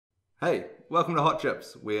Hey, welcome to Hot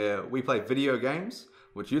Chips, where we play video games,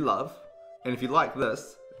 which you love. And if you like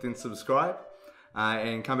this, then subscribe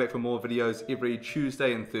and come back for more videos every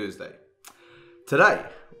Tuesday and Thursday. Today,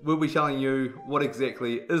 we'll be telling you what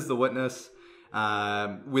exactly is The Witness,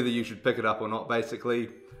 whether you should pick it up or not, basically.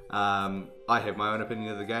 I have my own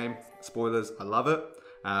opinion of the game. Spoilers, I love it.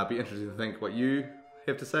 Be interested to think what you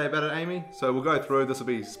have to say about it, Amy. So we'll go through, this will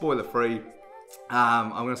be spoiler free.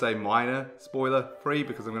 I'm going to say minor spoiler free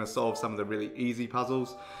because I'm going to solve some of the really easy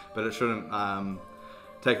puzzles, but it shouldn't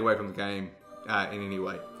take away from the game in any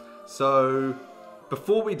way. So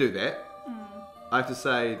before we do that, I have to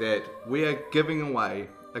say that we are giving away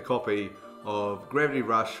a copy of Gravity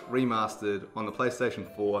Rush Remastered on the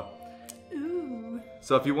PlayStation 4. Ooh.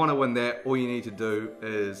 So if you want to win that, all you need to do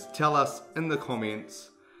is tell us in the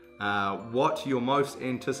comments what your most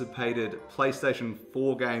anticipated PlayStation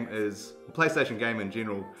 4 game is, PlayStation game in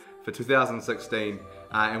general, for 2016,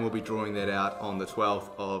 and we'll be drawing that out on the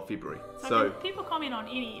 12th of February. So can people comment on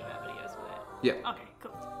any of our videos for that? Yeah. Okay,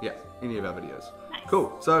 cool. Yeah, any of our videos. Nice.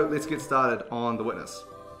 Cool, so let's get started on The Witness.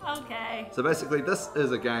 Okay. So basically this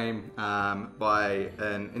is a game by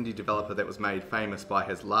an indie developer that was made famous by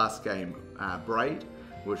his last game, Braid,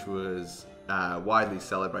 which was widely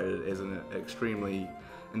celebrated as an extremely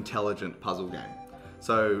intelligent puzzle game.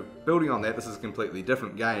 So building on that, this is a completely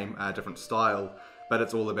different game, different style, but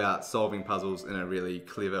it's all about solving puzzles in a really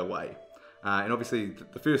clever way. And obviously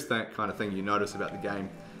the first kind of thing you notice about the game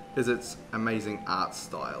is its amazing art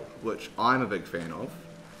style, which I'm a big fan of.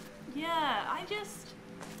 Yeah, I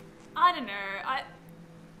don't know,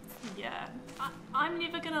 I'm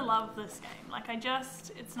never gonna love this game. Like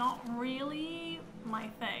it's not really my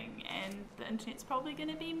thing, and the internet's probably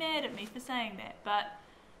gonna be mad at me for saying that, but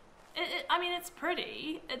I mean, it's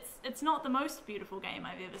pretty. It's not the most beautiful game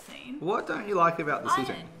I've ever seen. What don't you like about the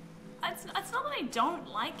setting? It's not that I don't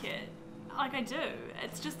like it. Like, I do.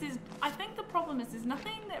 It's just I think the problem is there's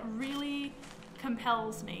nothing that really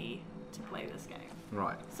compels me to play this game.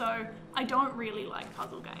 Right. So I don't really like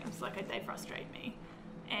puzzle games. Like, they frustrate me.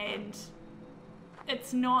 And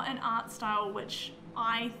it's not an art style which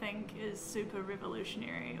I think is super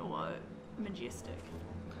revolutionary or majestic.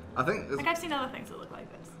 I think like, I've seen other things that look like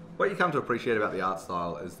this. What you come to appreciate about the art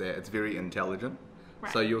style is that it's very intelligent.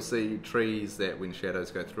 Right. So you'll see trees that when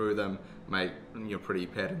shadows go through them make pretty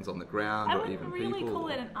patterns on the ground, I or wouldn't even really people. call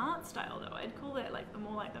that an art style though. I'd call that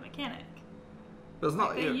more like the mechanic. But it's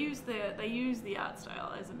not. They use the art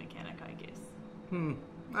style as a mechanic, I guess. Okay.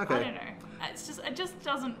 I don't know. It just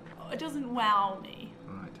doesn't wow me.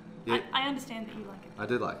 Right. Yeah. I understand that you like it. I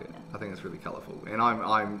do like it. Yeah. I think it's really colourful, and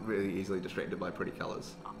I'm really easily distracted by pretty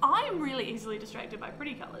colours. I'm really easily distracted by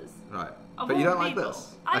pretty colours. Right. Of But you all don't like people.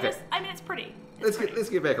 this. I Okay. mean, it's pretty. Let's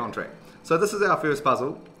get back on track. So this is our first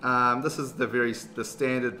puzzle. This is the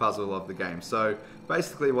standard puzzle of the game. So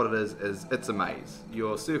basically what it is it's a maze.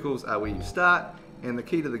 Your circles are where you start, and the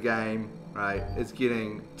key to the game, right, is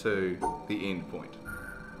getting to the end point.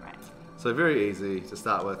 Right. So very easy to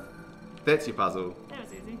start with. That's your puzzle. That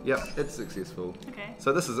was easy. Yep, it's successful. Okay.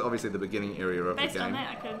 So this is obviously the beginning area of Based the game. on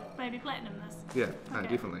that, I could maybe platinum this. Yeah, no, Okay.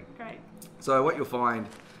 definitely. Great. So what you'll find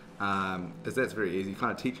is that's very easy,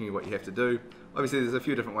 kind of teaching you what you have to do. Obviously there's a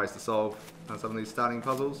few different ways to solve some of these starting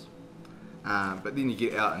puzzles, but then you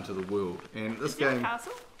get out into the world. And this Is there game, a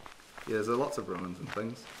castle? yeah, there's lots of ruins and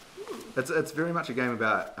things. Ooh. It's very much a game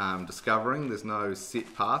about discovering. There's no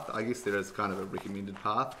set path. I guess there is kind of a recommended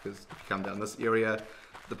path, because if you come down this area,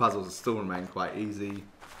 the puzzles still remain quite easy,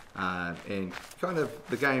 and kind of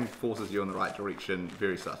the game forces you in the right direction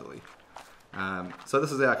very subtly. So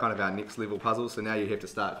this is our next level puzzle. So now you have to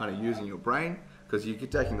start kind of using your brain, because you're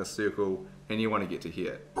taking this circle and you want to get to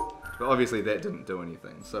here. But obviously that didn't do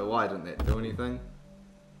anything. So why didn't that do anything?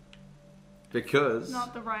 Because...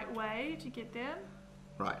 Not the right way to get there.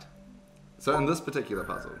 Right. So in this particular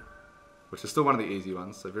puzzle, which is still one of the easy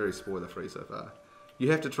ones, so very spoiler free so far,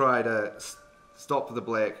 you have to try to stop the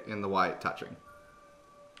black and the white touching.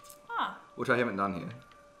 Ah, Which I haven't done here.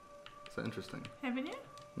 So interesting. haven't you?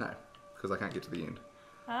 No, because I can't get to the end.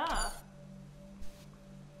 Ah.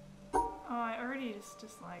 Oh, I already just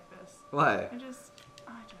dislike this. Why? I don't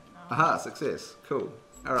know. Aha, success. Cool.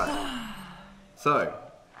 Alright. So,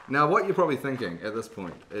 now what you're probably thinking at this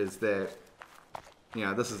point is that,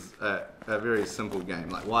 this is a very simple game.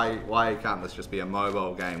 Like, why can't this just be a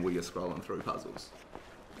mobile game where you're scrolling through puzzles?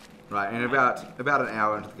 Right, and about an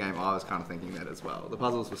hour into the game, I was kind of thinking that as well. The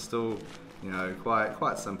puzzles were still,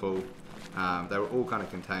 quite simple. They were all kind of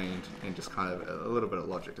contained, and just kind of a little bit of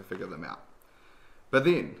logic to figure them out. But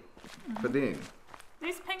then,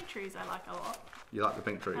 These pink trees I like a lot. you like the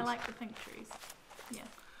pink trees. I like the pink trees. Yeah.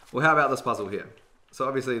 Well, how about this puzzle here? So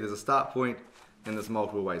obviously there's a start point and there's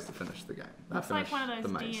multiple ways to finish the game. Looks like one of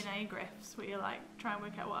those maze. DNA graphs where you like try and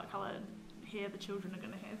work out what colour hair the children are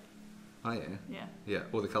going to have. Oh yeah. Yeah. Yeah,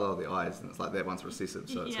 or the colour of the eyes, and it's like that one's recessive,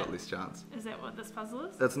 so it's got less chance. Is that what this puzzle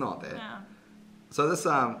is? It's not that. Yeah. So this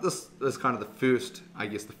is kind of the first, I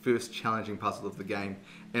guess, the first challenging puzzle of the game,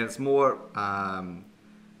 and it's more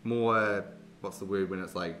what's the word when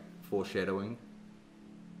it's like foreshadowing?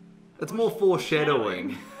 It's more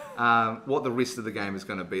foreshadowing what the rest of the game is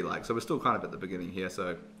going to be like. So we're still kind of at the beginning here,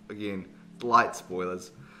 so again, light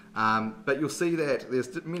spoilers. But you'll see that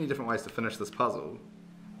there's many different ways to finish this puzzle.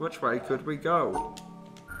 Which way could we go?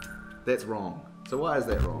 That's wrong. So why is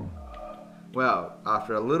that wrong? Well,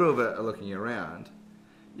 after a little bit of looking around,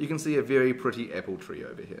 you can see a very pretty apple tree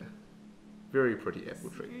over here. Very pretty apple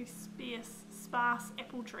tree. Very sparse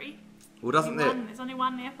apple tree. Well, There's only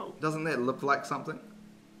one apple. Doesn't that look like something?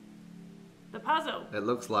 The puzzle. It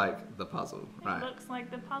looks like the puzzle, right? It looks like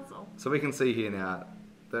the puzzle. So we can see here now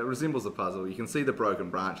that it resembles a puzzle. You can see the broken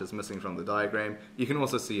branches missing from the diagram. You can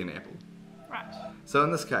also see an apple. Right. So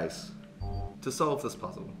in this case, to solve this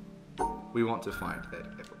puzzle, we want to find that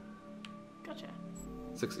apple. Gotcha.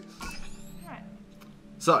 Success. Right.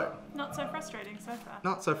 So, Not so frustrating so far.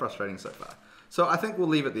 not so frustrating so far. So I think we'll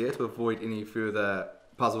leave it there to avoid any further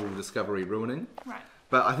puzzle discovery ruining. Right.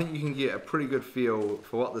 But I think you can get a pretty good feel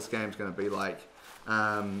for what this game's going to be like.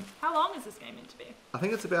 How long is this game meant to be? I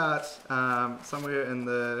think it's about somewhere in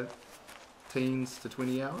the teens to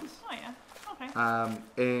 20 hours. Oh yeah. Okay.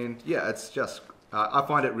 And yeah, it's just, I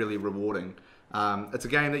find it really rewarding. It's a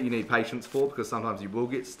game that you need patience for because sometimes you will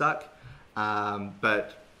get stuck.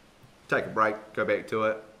 But take a break, go back to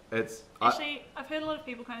it. Actually, I've heard a lot of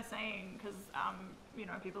people kind of saying, because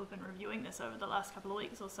people have been reviewing this over the last couple of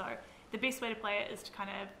weeks or so, the best way to play it is to kind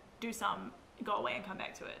of go away and come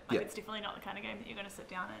back to it. Like it's definitely not the kind of game that you're going to sit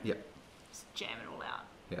down and just jam it all out.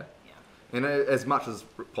 Yeah. And as much as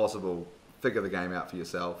possible, figure the game out for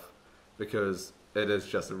yourself because it is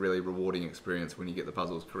just a really rewarding experience when you get the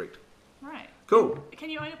puzzles correct. Right. Cool. Can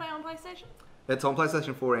you only play on PlayStation? It's on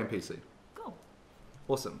PlayStation 4 and PC. Cool.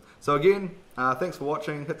 Awesome. So again, thanks for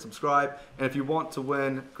watching, hit subscribe, and if you want to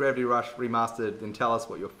win Gravity Rush Remastered, then tell us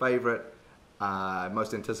what your favourite,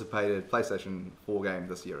 most anticipated PlayStation 4 game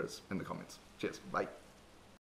this year is in the comments. Cheers. Bye.